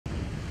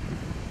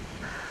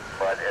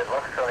but it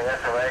looks from the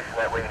information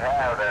that we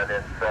have that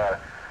it's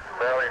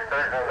fairly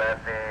certain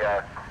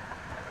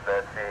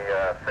that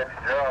the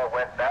Fitzgerald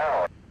went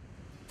down.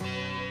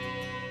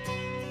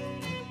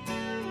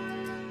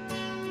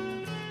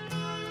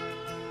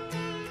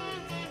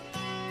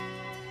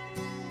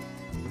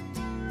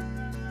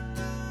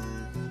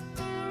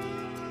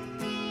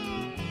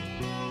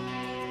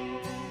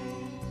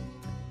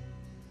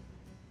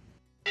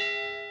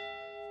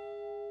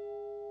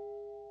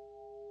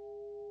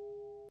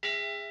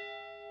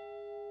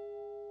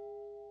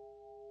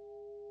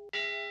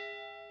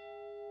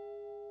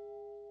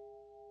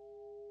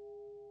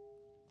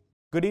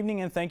 Good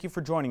evening and thank you for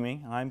joining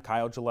me. I'm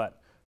Kyle Gillette.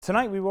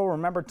 Tonight we will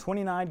remember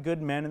 29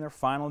 good men in their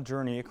final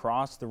journey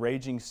across the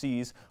raging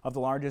seas of the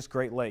largest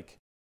Great Lake.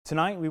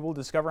 Tonight we will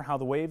discover how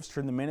the waves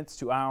turned the minutes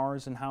to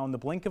hours and how in the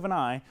blink of an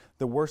eye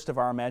the worst of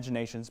our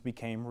imaginations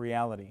became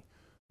reality.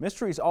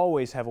 Mysteries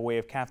always have a way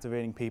of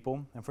captivating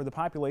people, and for the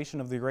population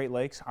of the Great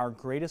Lakes, our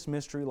greatest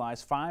mystery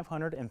lies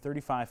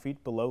 535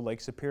 feet below Lake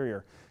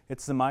Superior.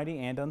 It's the mighty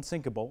and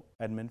unsinkable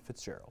Edmund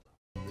Fitzgerald.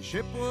 The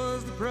ship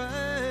was the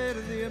pride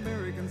of the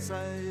American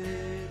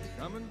side,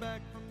 coming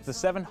back from the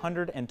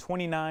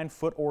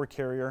 729-foot ore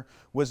carrier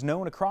was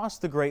known across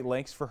the Great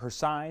Lakes for her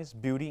size,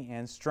 beauty,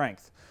 and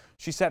strength.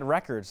 She set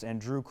records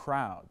and drew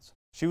crowds.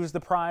 She was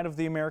the pride of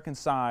the American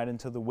side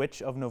until the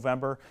Witch of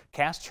November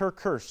cast her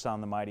curse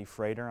on the mighty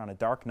freighter on a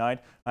dark night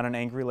on an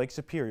angry Lake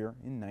Superior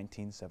in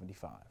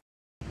 1975.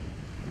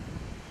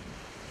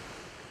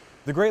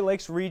 The Great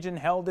Lakes region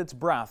held its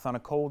breath on a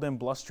cold and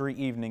blustery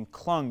evening,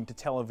 clung to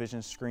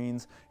television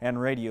screens and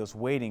radios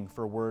waiting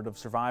for word of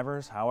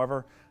survivors.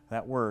 However,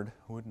 that word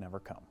would never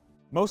come.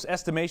 Most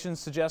estimations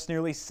suggest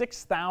nearly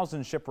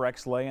 6,000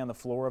 shipwrecks lay on the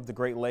floor of the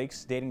Great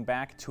Lakes, dating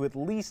back to at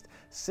least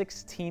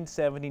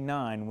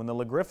 1679 when the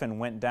Le Griffin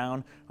went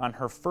down on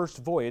her first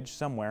voyage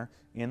somewhere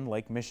in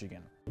Lake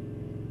Michigan.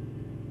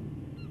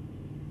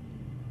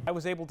 I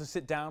was able to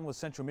sit down with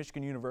Central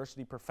Michigan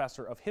University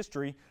professor of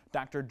history,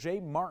 Dr. Jay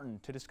Martin,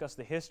 to discuss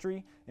the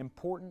history,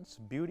 importance,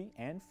 beauty,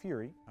 and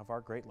fury of our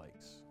Great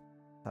Lakes.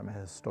 I'm a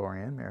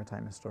historian,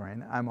 maritime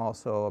historian. I'm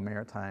also a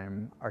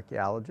maritime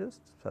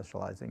archaeologist,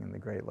 specializing in the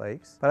Great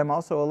Lakes. But I'm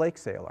also a lake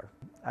sailor.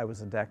 I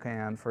was a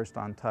deckhand, first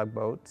on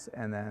tugboats,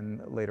 and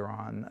then later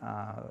on,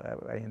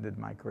 I ended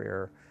my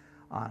career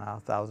on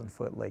a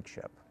 1,000-foot lake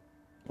ship.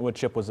 What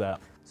ship was that?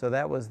 So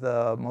that was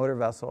the motor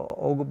vessel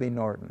Ogleby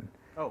Norton.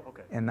 Oh,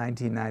 okay. In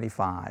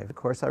 1995. Of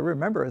course, I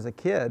remember as a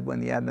kid when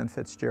the Edmund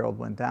Fitzgerald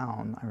went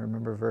down, I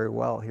remember very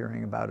well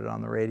hearing about it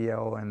on the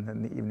radio and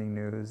in the evening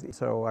news.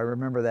 So I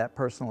remember that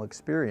personal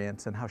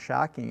experience and how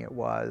shocking it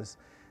was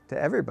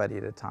to everybody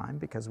at the time,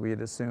 because we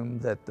had assumed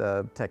that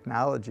the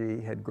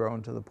technology had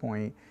grown to the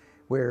point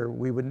where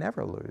we would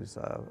never lose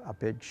a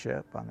big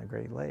ship on the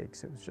Great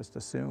Lakes. It was just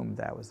assumed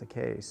that was the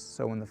case.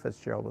 So when the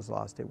Fitzgerald was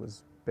lost, it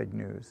was big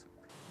news.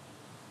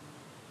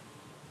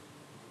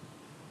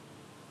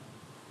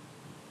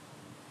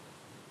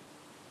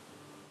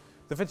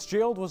 The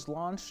Fitzgerald was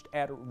launched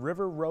at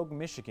River Rogue,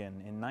 Michigan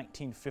in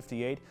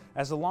 1958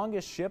 as the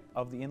longest ship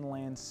of the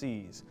inland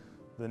seas.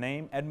 The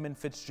name Edmund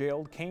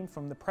Fitzgerald came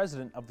from the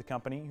president of the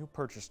company who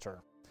purchased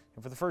her.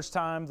 And for the first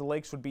time the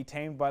lakes would be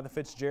tamed by the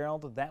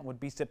Fitzgerald, that would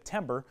be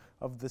September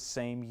of the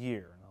same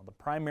year. Now, the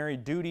primary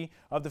duty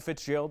of the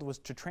Fitzgerald was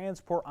to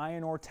transport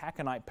iron ore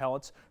taconite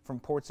pellets from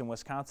ports in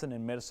Wisconsin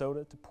and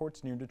Minnesota to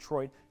ports near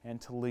Detroit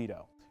and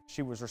Toledo.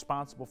 She was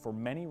responsible for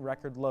many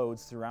record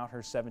loads throughout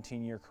her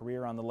 17-year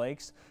career on the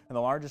lakes, and the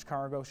largest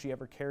cargo she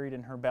ever carried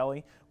in her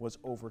belly was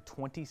over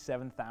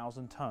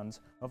 27,000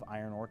 tons of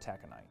iron ore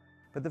taconite.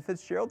 But the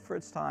Fitzgerald for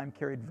its time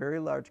carried very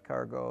large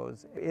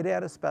cargoes. It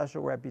had a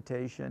special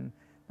reputation,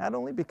 not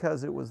only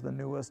because it was the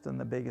newest and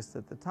the biggest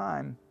at the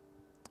time,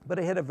 but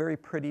it had a very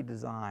pretty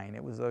design.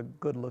 It was a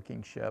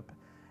good-looking ship,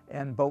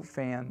 and boat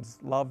fans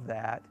loved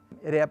that.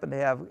 It happened to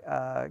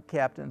have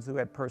captains who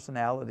had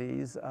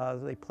personalities.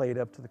 They played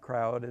up to the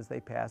crowd as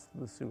they passed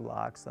the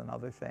Sulaks and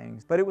other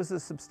things. But it was a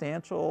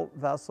substantial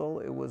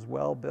vessel. It was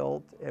well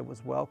built. It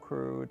was well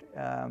crewed.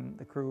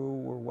 The crew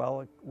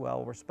were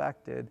well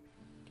respected.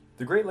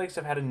 The Great Lakes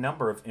have had a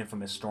number of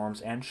infamous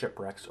storms and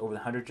shipwrecks over the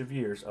hundreds of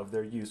years of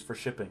their use for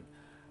shipping.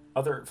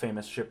 Other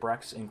famous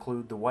shipwrecks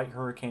include the White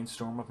Hurricane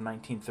Storm of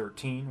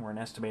 1913, where an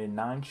estimated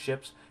 9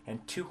 ships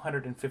and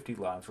 250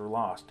 lives were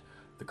lost,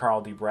 the Carl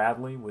D.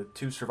 Bradley, with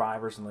 2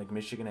 survivors in Lake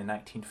Michigan in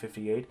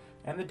 1958,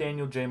 and the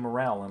Daniel J.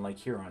 Morrell in Lake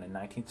Huron in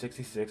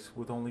 1966,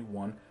 with only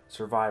 1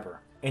 survivor.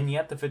 And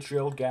yet the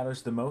Fitzgerald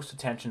gathers the most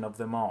attention of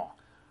them all,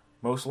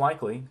 most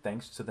likely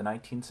thanks to the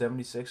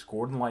 1976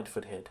 Gordon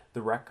Lightfoot hit,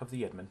 The Wreck of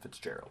the Edmund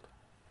Fitzgerald.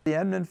 The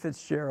Edmund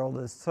Fitzgerald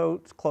is so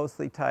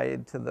closely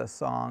tied to the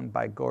song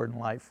by Gordon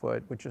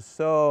Lightfoot, which is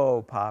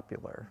so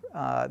popular,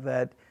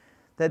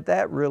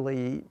 that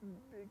really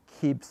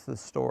keeps the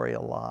story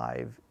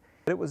alive.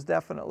 It was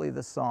definitely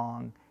the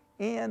song,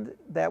 and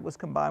that was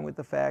combined with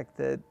the fact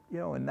that, you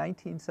know, in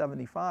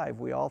 1975,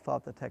 we all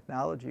thought the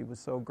technology was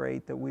so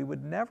great that we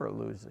would never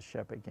lose a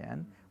ship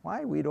again.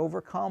 Why? We'd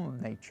overcome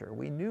nature.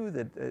 We knew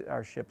that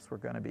our ships were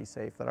going to be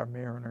safe, that our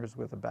mariners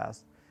were the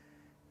best.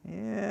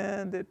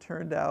 And it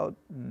turned out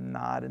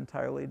not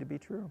entirely to be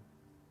true.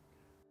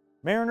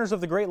 Mariners of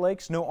the Great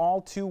Lakes know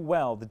all too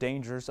well the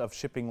dangers of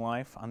shipping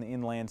life on the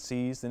inland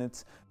seas, and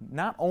it's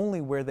not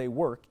only where they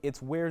work,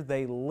 it's where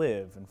they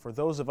live. And for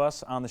those of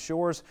us on the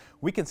shores,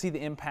 we can see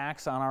the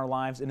impacts on our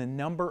lives in a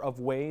number of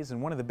ways, and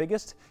one of the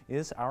biggest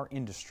is our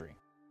industry.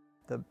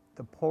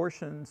 The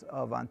portions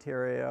of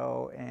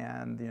Ontario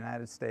and the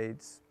United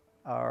States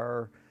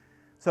are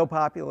so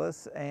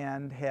populous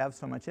and have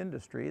so much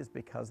industry is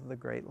because of the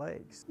Great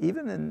Lakes.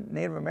 Even in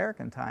Native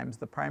American times,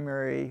 the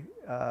primary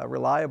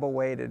reliable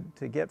way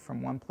to get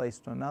from one place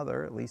to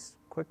another, at least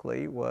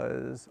quickly,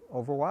 was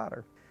over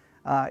water.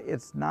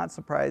 It's not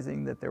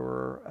surprising that there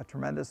were a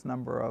tremendous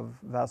number of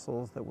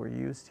vessels that were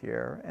used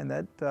here and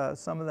that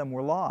some of them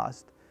were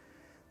lost.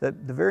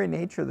 That the very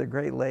nature of the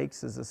Great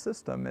Lakes as a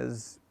system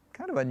is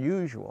kind of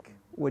unusual,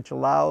 which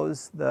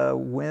allows the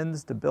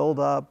winds to build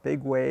up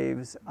big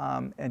waves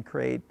and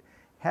create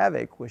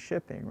havoc with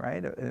shipping,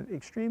 right?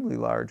 Extremely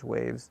large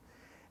waves.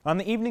 On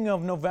the evening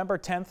of November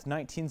 10th,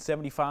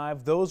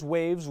 1975, those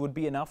waves would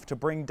be enough to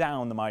bring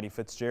down the mighty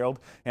Fitzgerald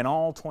and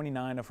all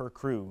 29 of her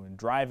crew,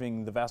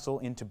 driving the vessel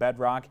into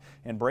bedrock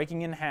and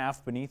breaking in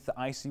half beneath the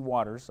icy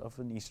waters of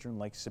the eastern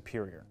Lake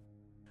Superior.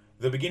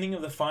 The beginning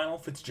of the final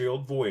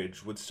Fitzgerald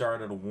voyage would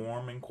start at a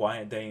warm and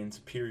quiet day in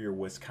Superior,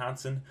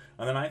 Wisconsin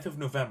on the 9th of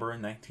November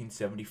in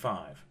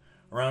 1975.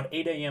 Around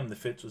 8 a.m. the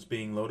Fitz was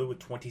being loaded with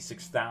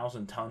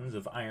 26,000 tons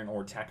of iron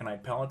ore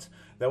taconite pellets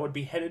that would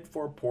be headed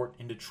for a port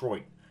in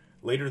Detroit.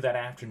 Later that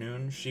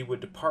afternoon, she would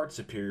depart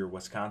Superior,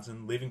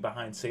 Wisconsin, leaving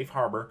behind safe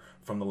harbor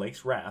from the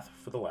lake's wrath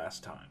for the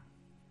last time.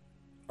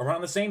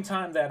 Around the same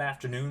time that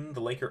afternoon, the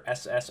Laker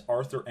SS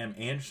Arthur M.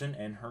 Anderson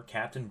and her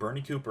captain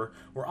Bernie Cooper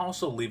were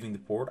also leaving the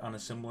port on a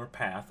similar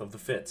path of the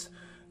Fitz.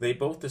 They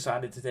both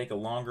decided to take a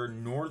longer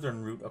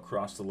northern route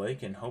across the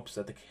lake in hopes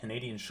that the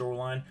Canadian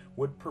shoreline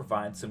would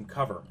provide some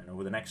cover, and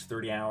over the next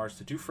 30 hours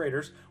the two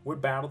freighters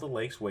would battle the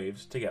lake's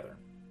waves together.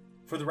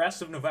 For the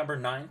rest of November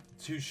 9th,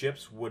 the two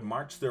ships would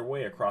march their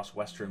way across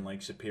western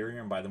Lake Superior,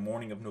 and by the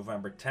morning of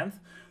November 10th,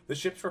 the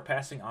ships were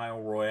passing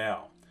Isle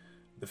Royale.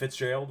 The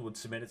Fitzgerald would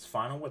submit its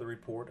final weather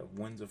report of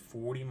winds of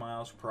 40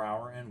 miles per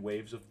hour and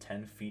waves of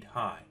 10 feet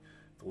high.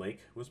 The lake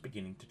was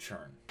beginning to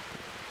churn.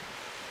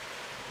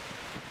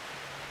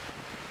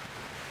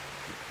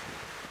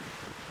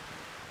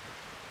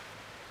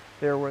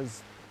 There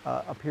was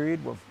a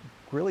period of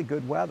really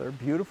good weather,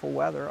 beautiful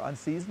weather,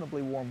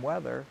 unseasonably warm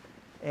weather,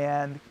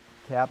 and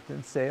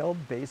captains sailed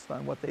based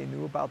on what they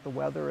knew about the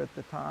weather at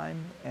the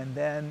time, and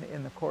then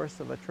in the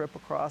course of a trip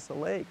across the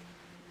lake,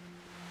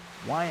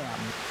 wham!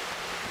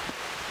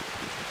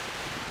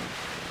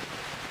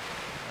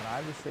 When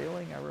I was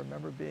sailing, I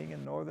remember being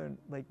in northern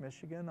Lake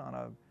Michigan on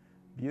a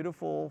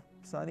beautiful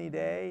sunny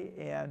day,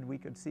 and we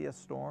could see a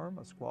storm,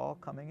 a squall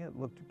coming. It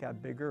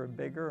got bigger and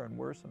bigger and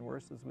worse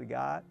as we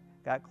got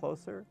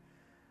closer.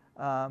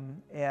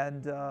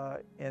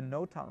 In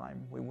no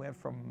time, we went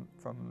from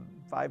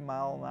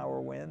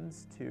 5-mile-an-hour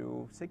winds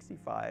to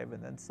 65,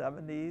 and then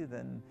 70,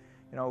 then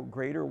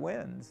greater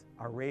winds.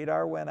 Our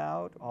radar went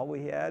out. All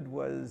we had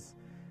was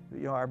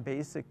our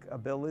basic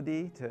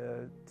ability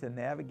to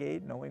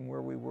navigate, knowing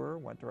where we were,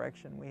 what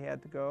direction we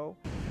had to go.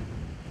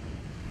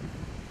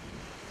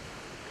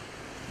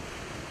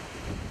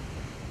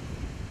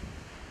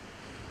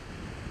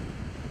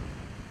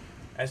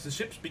 As the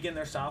ships begin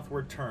their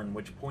southward turn,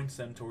 which points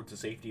them towards the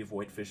safety of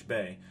Whitefish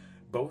Bay,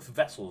 both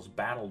vessels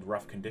battled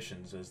rough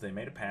conditions as they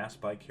made a pass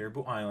by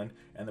Caribou Island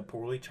and the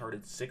poorly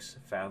charted 6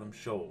 Fathom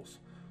Shoals.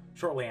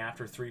 Shortly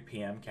after 3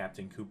 p.m.,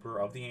 Captain Cooper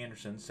of the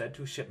Anderson said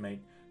to a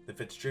shipmate, "The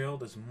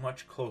Fitzgerald is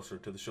much closer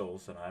to the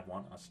shoals than I'd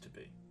want us to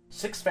be."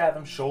 6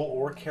 Fathom Shoal,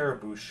 or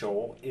Caribou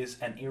Shoal, is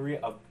an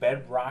area of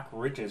bedrock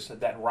ridges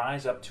that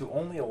rise up to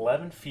only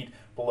 11 feet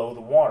below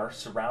the water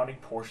surrounding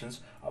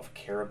portions of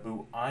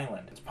Caribou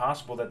Island. It's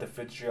possible that the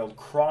Fitzgerald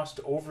crossed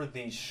over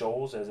these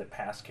shoals as it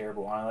passed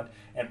Caribou Island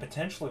and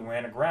potentially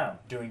ran aground,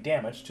 doing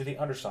damage to the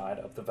underside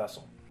of the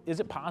vessel. Is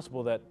it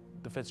possible that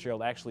the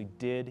Fitzgerald actually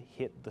did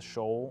hit the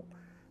shoal?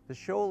 The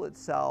shoal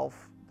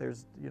itself,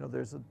 there's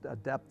a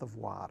depth of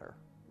water,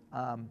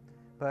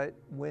 but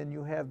when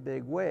you have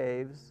big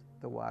waves,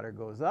 the water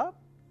goes up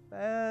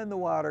and the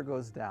water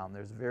goes down.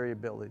 There's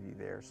variability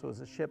there. So as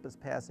the ship is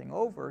passing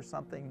over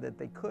something that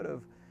they could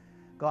have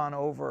gone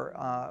over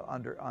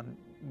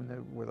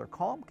where they're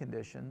calm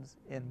conditions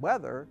in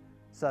weather,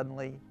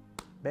 suddenly,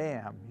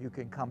 bam, you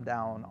can come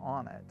down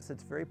on it. So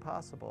it's very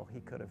possible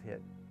he could have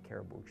hit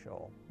Caribou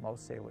Shoal.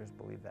 Most sailors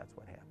believe that's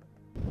what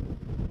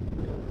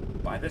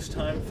happened. By this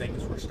time,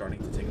 things were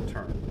starting to take a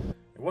turn.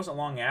 It wasn't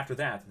long after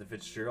that the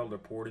Fitzgerald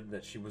reported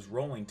that she was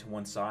rolling to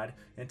one side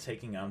and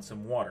taking on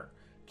some water.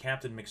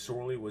 Captain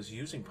McSorley was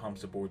using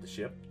pumps aboard the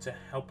ship to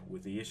help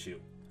with the issue.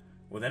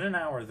 Within an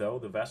hour, though,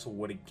 the vessel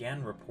would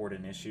again report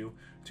an issue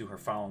to her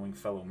following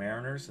fellow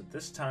mariners. At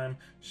this time,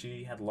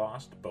 she had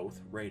lost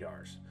both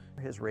radars.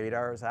 His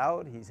radar is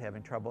out. He's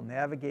having trouble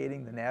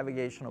navigating. The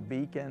navigational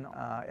beacon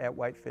at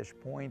Whitefish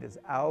Point is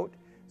out,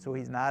 so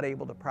he's not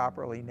able to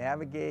properly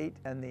navigate,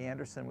 and the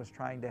Anderson was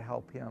trying to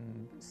help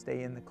him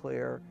stay in the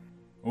clear.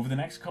 Over the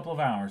next couple of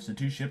hours, the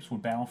two ships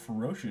would battle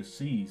ferocious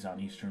seas on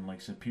eastern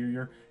Lake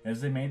Superior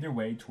as they made their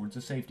way towards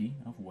the safety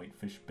of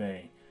Whitefish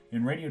Bay.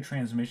 In radio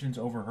transmissions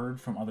overheard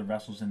from other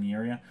vessels in the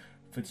area,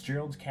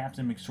 Fitzgerald's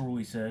Captain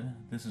McSorley said,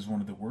 "This is one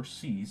of the worst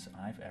seas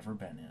I've ever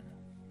been in."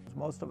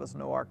 Most of us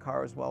know our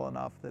cars well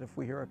enough that if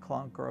we hear a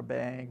clunk or a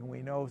bang,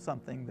 we know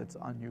something that's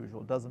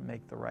unusual, doesn't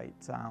make the right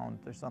sound,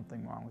 there's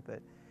something wrong with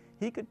it.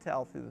 He could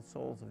tell through the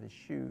soles of his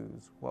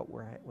shoes what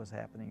was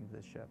happening to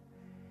the ship.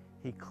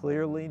 He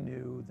clearly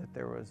knew that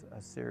there was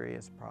a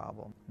serious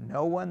problem.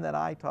 No one that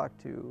I talked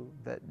to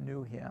that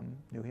knew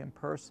him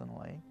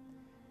personally,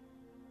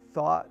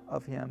 thought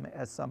of him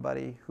as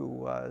somebody who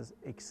was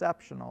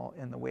exceptional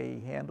in the way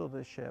he handled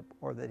his ship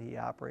or that he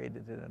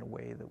operated it in a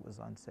way that was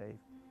unsafe.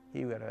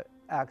 He had an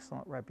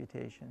excellent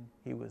reputation.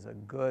 He was a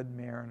good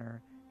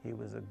mariner. He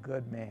was a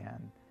good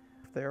man.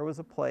 If there was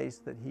a place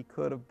that he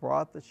could have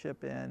brought the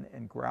ship in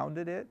and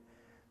grounded it,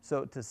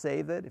 so to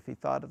save it, if he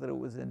thought that it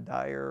was in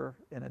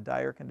a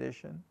dire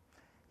condition,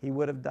 he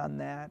would have done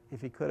that.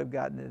 If he could have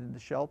gotten it into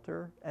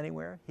shelter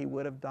anywhere, he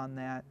would have done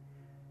that.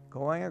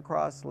 Going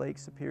across Lake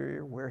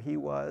Superior, where he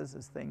was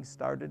as things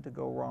started to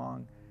go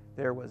wrong,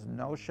 there was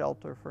no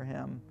shelter for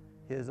him.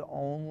 His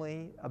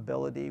only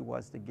ability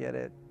was to get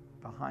it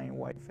behind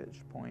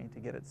Whitefish Point,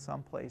 to get it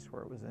someplace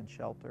where it was in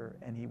shelter,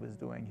 and he was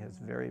doing his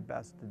very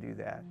best to do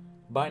that.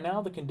 By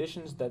now, the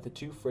conditions that the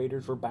two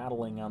freighters were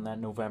battling on that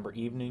November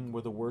evening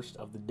were the worst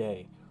of the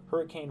day.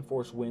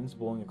 Hurricane-force winds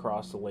blowing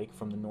across the lake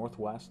from the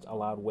northwest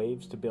allowed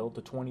waves to build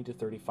to 20 to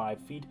 35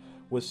 feet,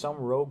 with some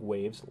rogue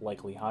waves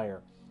likely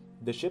higher.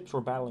 The ships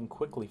were battling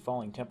quickly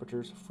falling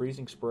temperatures,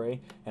 freezing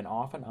spray, and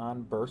off and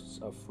on bursts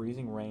of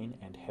freezing rain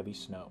and heavy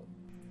snow.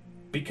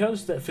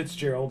 Because the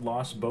Fitzgerald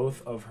lost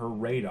both of her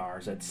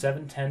radars at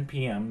 7:10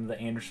 p.m., the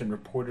Anderson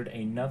reported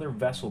another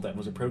vessel that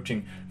was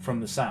approaching from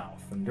the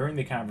south. And during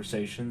the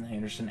conversation,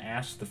 Anderson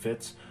asked the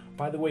Fitz,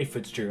 "By the way,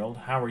 Fitzgerald,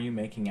 how are you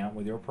making out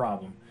with your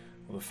problem?"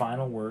 Well, the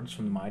final words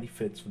from the mighty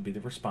Fitz would be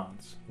the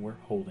response, "We're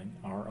holding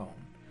our own."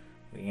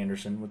 The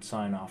Anderson would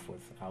sign off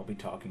with, "I'll be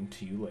talking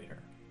to you later."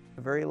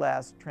 The very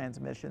last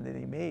transmission that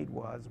he made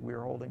was,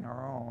 "We're holding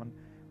our own,"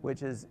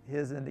 which is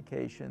his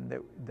indication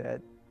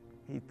that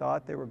he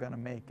thought they were going to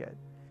make it.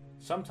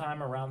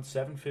 Sometime around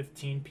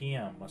 7:15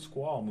 p.m., a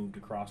squall moved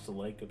across the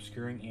lake,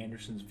 obscuring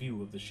Anderson's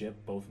view of the ship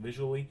both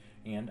visually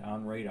and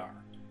on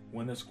radar.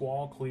 When the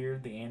squall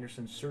cleared, the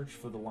Andersons searched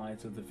for the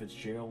lights of the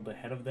Fitzgerald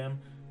ahead of them,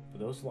 but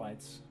those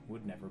lights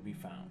would never be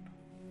found.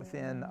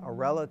 Within a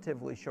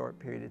relatively short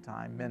period of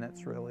time,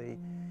 minutes really,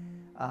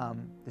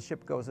 the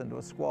ship goes into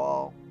a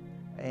squall,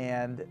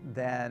 and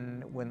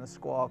then when the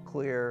squall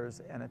clears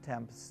and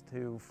attempts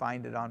to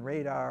find it on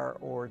radar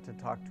or to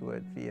talk to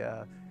it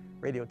via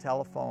radio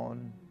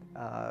telephone,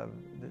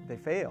 they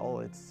fail.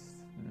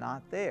 It's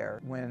not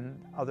there. When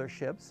other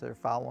ships are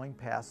following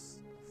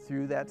pass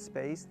through that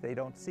space, they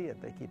don't see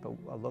it. They keep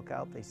a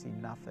lookout, they see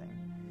nothing.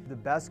 The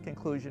best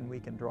conclusion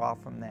we can draw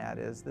from that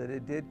is that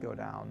it did go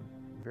down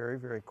very,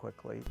 very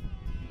quickly.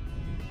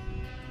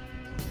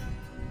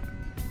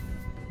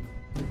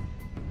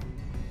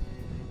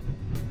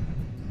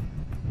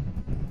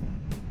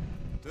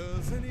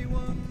 Does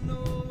anyone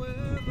know where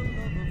the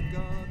love of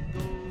God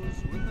goes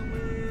when the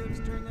waves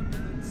turn the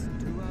minutes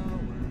to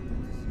hours?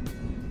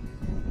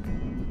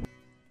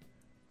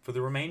 For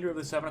the remainder of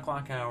the 7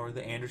 o'clock hour,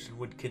 the Anderson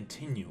would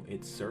continue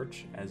its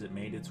search as it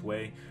made its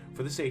way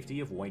for the safety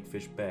of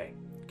Whitefish Bay.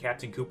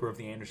 Captain Cooper of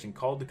the Anderson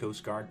called the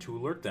Coast Guard to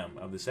alert them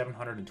of the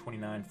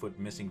 729-foot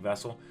missing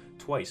vessel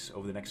twice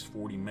over the next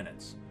 40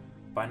 minutes.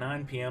 By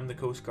 9 p.m., the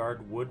Coast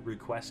Guard would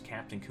request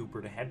Captain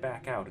Cooper to head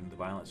back out into the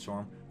violent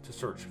storm to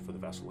search for the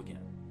vessel again.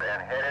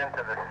 And head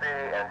into the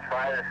sea and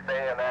try to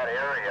stay in that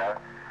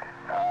area,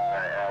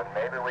 and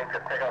maybe we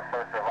could pick up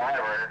some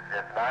survivors.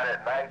 If not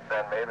at night,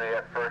 then maybe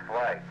at first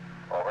light.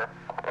 Over.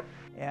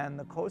 And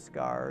the Coast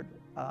Guard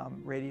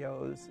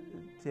radios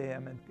to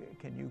him, and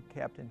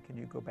Captain, can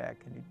you go back?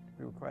 Can you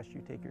request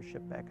you take your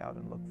ship back out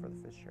and look for the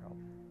Fitzgerald?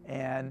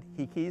 And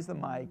he keys the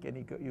mic, and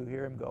you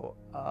hear him go,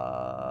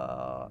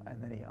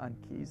 and then he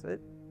unkeys it.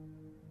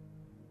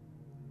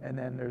 And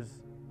then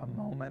there's a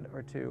moment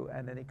or two,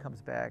 and then he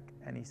comes back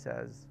and he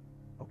says,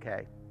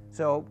 okay.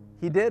 So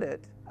he did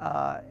it,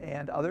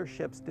 and other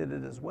ships did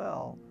it as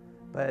well,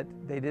 but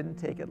they didn't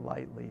take it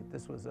lightly.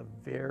 This was a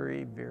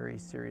very, very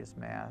serious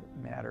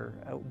matter,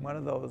 one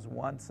of those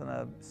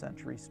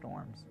once-in-a-century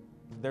storms.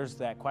 There's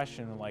that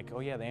question like, oh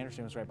yeah, the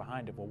Anderson was right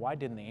behind it. Well, why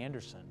didn't the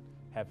Anderson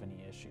have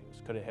any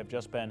issues? Could it have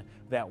just been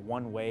that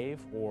one wave,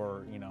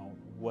 or, you know,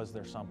 was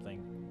there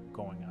something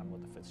going on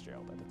with the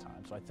Fitzgerald at the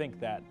time? So I think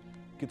that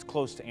gets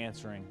close to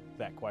answering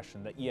that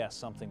question, that yes,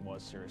 something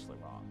was seriously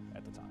wrong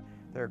at the time.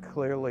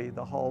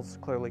 The hull's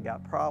clearly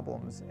got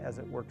problems as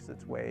it works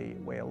its way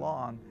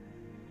along.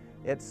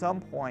 At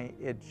some point,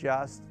 it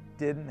just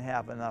didn't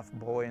have enough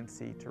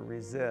buoyancy to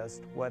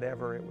resist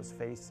whatever it was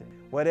facing.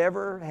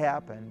 Whatever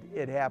happened,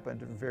 it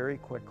happened very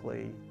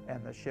quickly,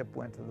 and the ship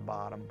went to the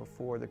bottom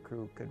before the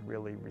crew could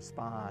really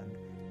respond.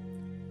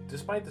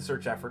 Despite the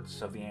search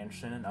efforts of the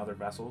Anderson and other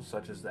vessels,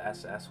 such as the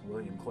SS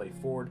William Clay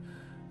Ford,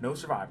 no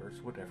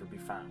survivors would ever be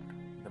found.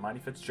 mighty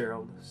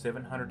Fitzgerald,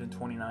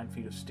 729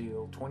 feet of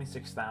steel,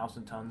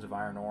 26,000 tons of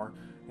iron ore,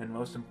 and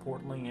most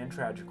importantly and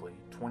tragically,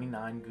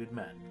 29 good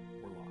men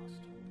were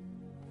lost.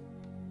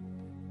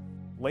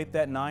 Late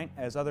that night,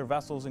 as other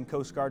vessels and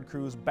Coast Guard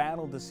crews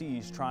battled the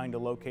seas trying to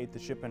locate the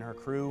ship and her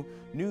crew,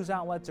 news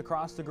outlets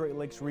across the Great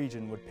Lakes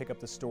region would pick up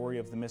the story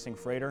of the missing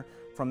freighter.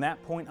 From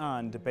that point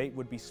on, debate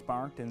would be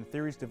sparked and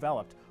theories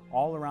developed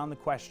all around the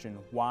question,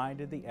 why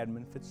did the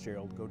Edmund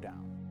Fitzgerald go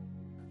down?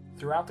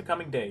 Throughout the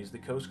coming days, the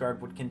Coast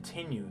Guard would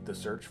continue the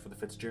search for the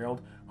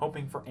Fitzgerald,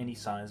 hoping for any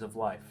signs of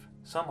life.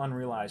 Some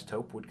unrealized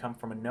hope would come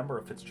from a number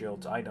of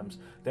Fitzgerald's items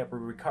that were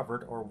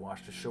recovered or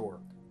washed ashore.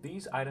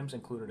 These items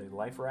included a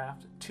life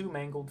raft, 2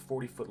 mangled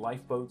 40-foot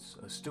lifeboats,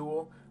 a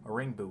stool, a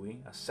ring buoy,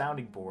 a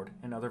sounding board,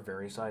 and other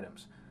various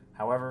items.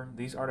 However,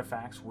 these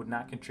artifacts would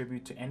not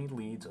contribute to any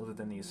leads other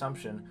than the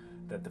assumption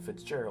that the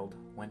Fitzgerald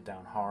went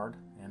down hard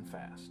and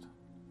fast.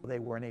 They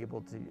weren't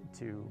able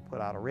to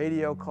put out a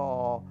radio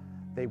call.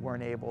 They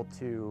weren't able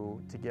to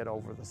get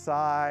over the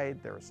side.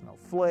 There was no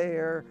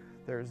flare.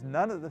 There's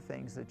none of the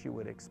things that you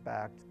would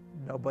expect.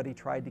 Nobody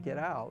tried to get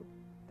out.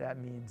 That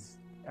means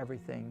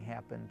everything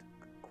happened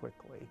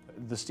quickly.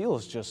 The steel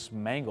is just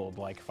mangled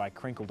like if I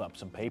crinkled up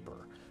some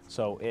paper.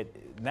 So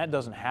that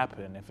doesn't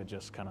happen if it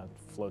just kind of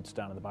floats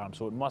down to the bottom.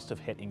 So it must have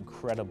hit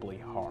incredibly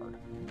hard.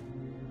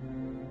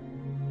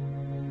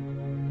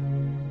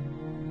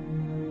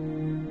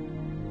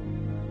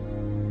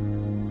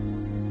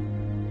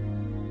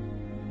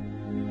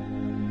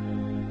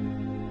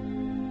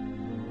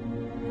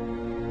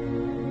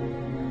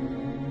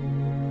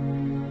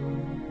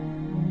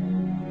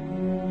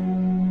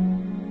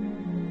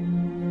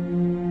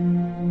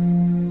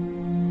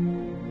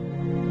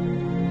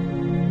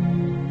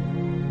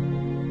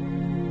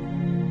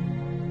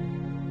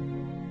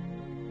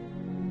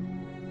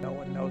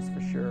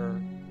 For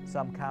sure,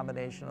 some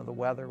combination of the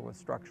weather with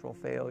structural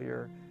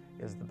failure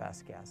is the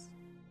best guess.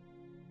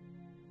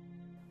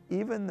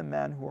 Even the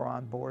men who are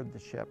on board the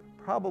ship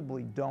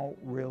probably don't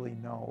really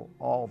know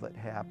all that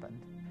happened.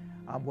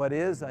 What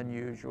is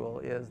unusual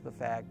is the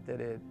fact that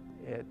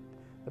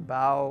the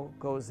bow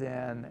goes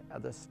in,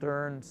 the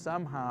stern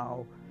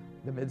somehow,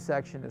 the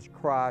midsection is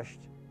crushed,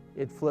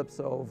 it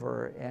flips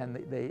over, and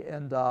they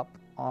end up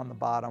on the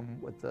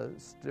bottom with the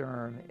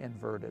stern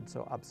inverted,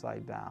 so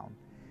upside down.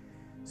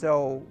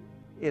 So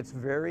it's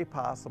very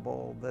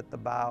possible that the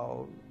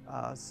bow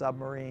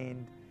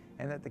submarined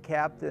and that the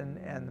captain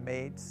and the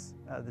mates,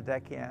 the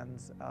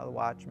deckhands, the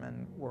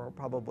watchmen were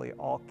probably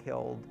all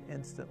killed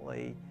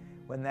instantly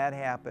when that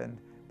happened.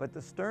 But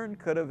the stern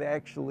could have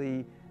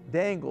actually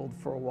dangled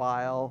for a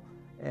while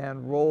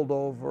and rolled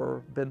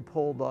over, been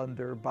pulled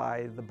under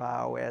by the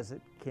bow as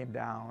it came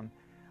down.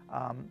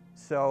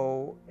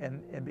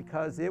 And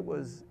because it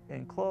was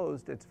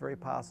enclosed, it's very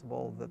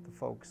possible that the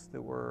folks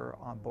that were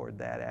on board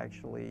that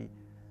actually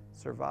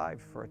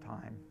survived for a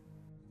time.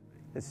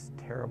 It's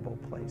a terrible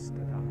place to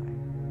die.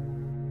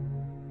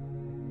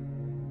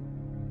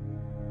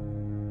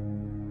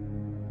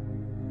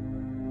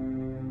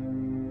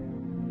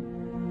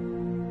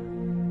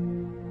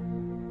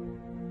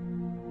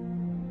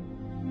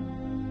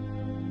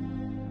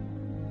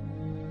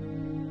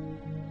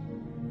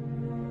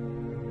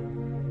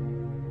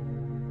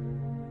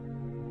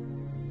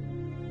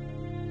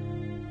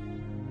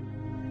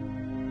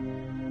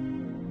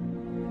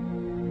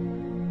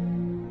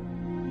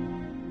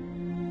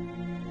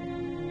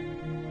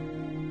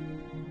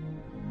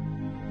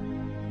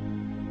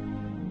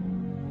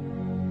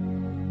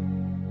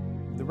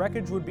 The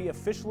wreckage would be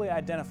officially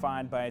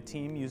identified by a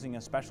team using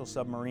a special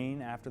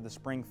submarine after the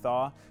spring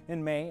thaw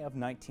in May of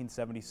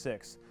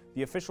 1976.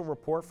 The official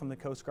report from the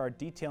Coast Guard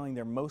detailing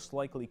their most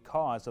likely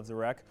cause of the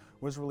wreck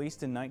was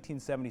released in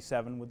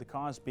 1977, with the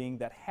cause being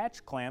that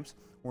hatch clamps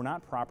were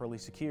not properly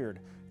secured.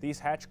 These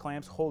hatch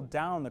clamps hold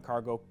down the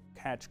cargo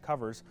hatch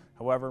covers.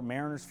 However,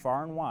 mariners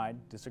far and wide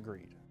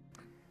disagreed.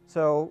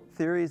 So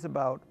theories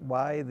about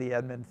why the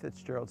Edmund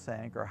Fitzgerald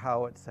sank or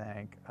how it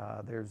sank,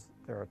 there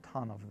are a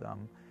ton of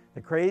them. The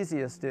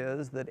craziest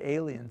is that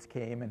aliens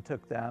came and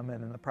took them,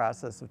 and in the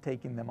process of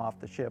taking them off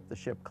the ship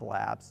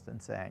collapsed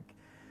and sank.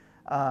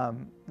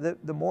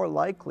 The more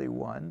likely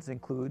ones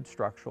include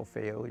structural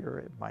failure.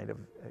 It might have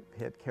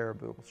hit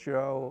Caribou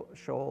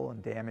Shoal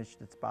and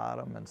damaged its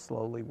bottom and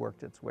slowly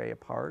worked its way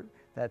apart.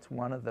 That's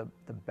one of the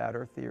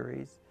better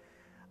theories.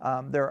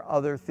 There are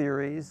other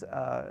theories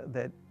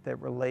that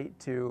relate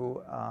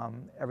to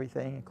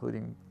everything,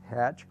 including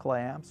hatch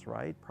clamps,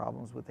 right?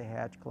 Problems with the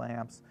hatch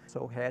clamps.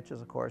 So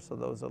hatches, of course, are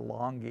those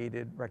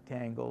elongated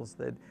rectangles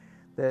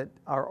that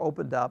are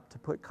opened up to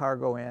put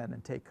cargo in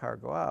and take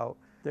cargo out.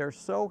 They're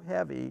so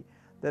heavy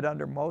that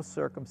under most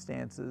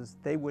circumstances,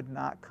 they would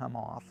not come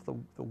off.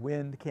 The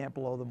wind can't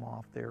blow them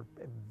off. They're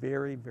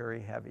very,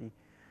 very heavy.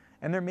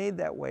 And they're made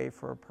that way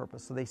for a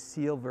purpose, so they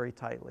seal very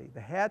tightly. The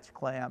hatch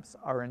clamps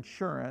are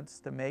insurance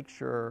to make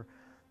sure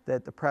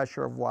that the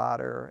pressure of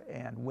water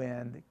and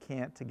wind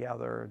can't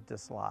together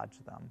dislodge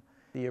them.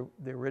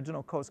 The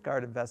original Coast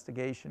Guard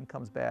investigation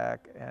came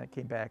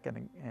back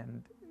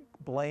and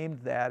blamed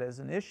that as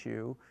an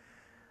issue.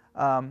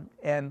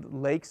 And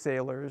lake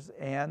sailors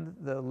and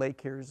the Lake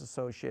Carriers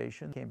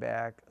Association came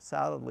back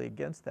solidly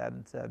against that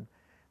and said,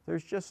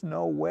 there's just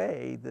no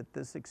way that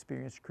this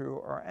experienced crew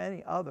or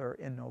any other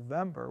in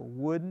November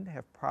wouldn't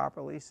have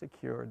properly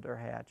secured their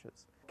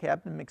hatches.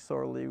 Captain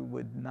McSorley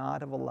would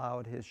not have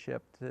allowed his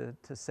ship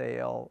to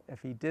sail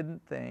if he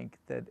didn't think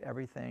that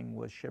everything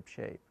was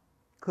shipshape.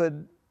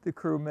 Could the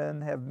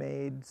crewmen have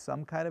made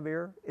some kind of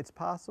error? It's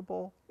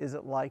possible. Is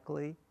it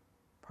likely?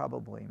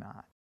 Probably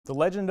not. The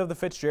legend of the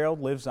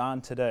Fitzgerald lives on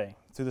today,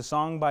 through the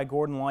song by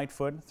Gordon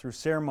Lightfoot, through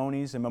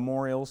ceremonies and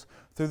memorials,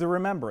 through the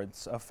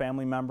remembrance of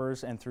family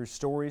members, and through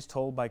stories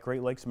told by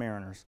Great Lakes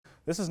mariners.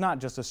 This is not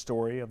just a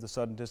story of the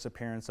sudden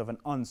disappearance of an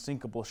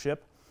unsinkable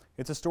ship.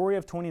 It's a story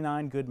of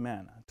 29 good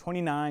men,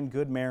 29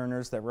 good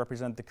mariners that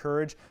represent the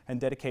courage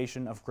and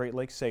dedication of Great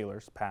Lakes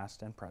sailors,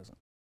 past and present.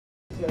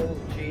 Phil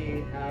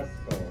G.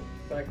 Haskell,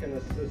 second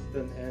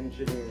assistant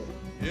engineer.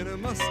 In a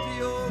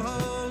musty old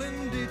hall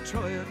in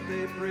Detroit,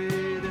 they prayed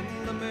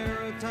in the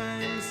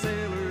Maritime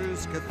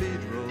Sailors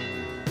Cathedral.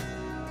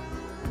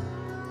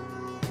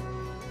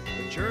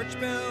 The church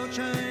bell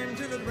chimed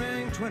till it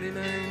rang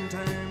 29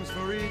 times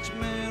for each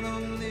man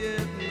on the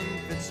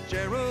Edmund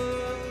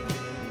Fitzgerald.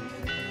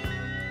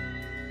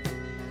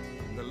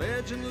 The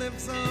legend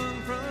lives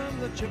on from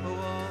the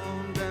Chippewa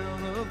on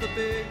down of the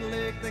big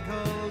lake they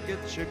call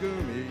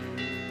Gitchagumi.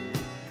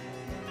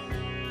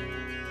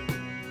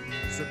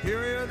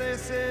 Superior, they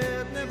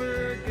said,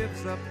 never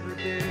gives up her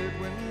dead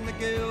when the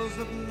gales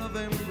of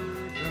November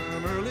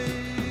come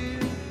early.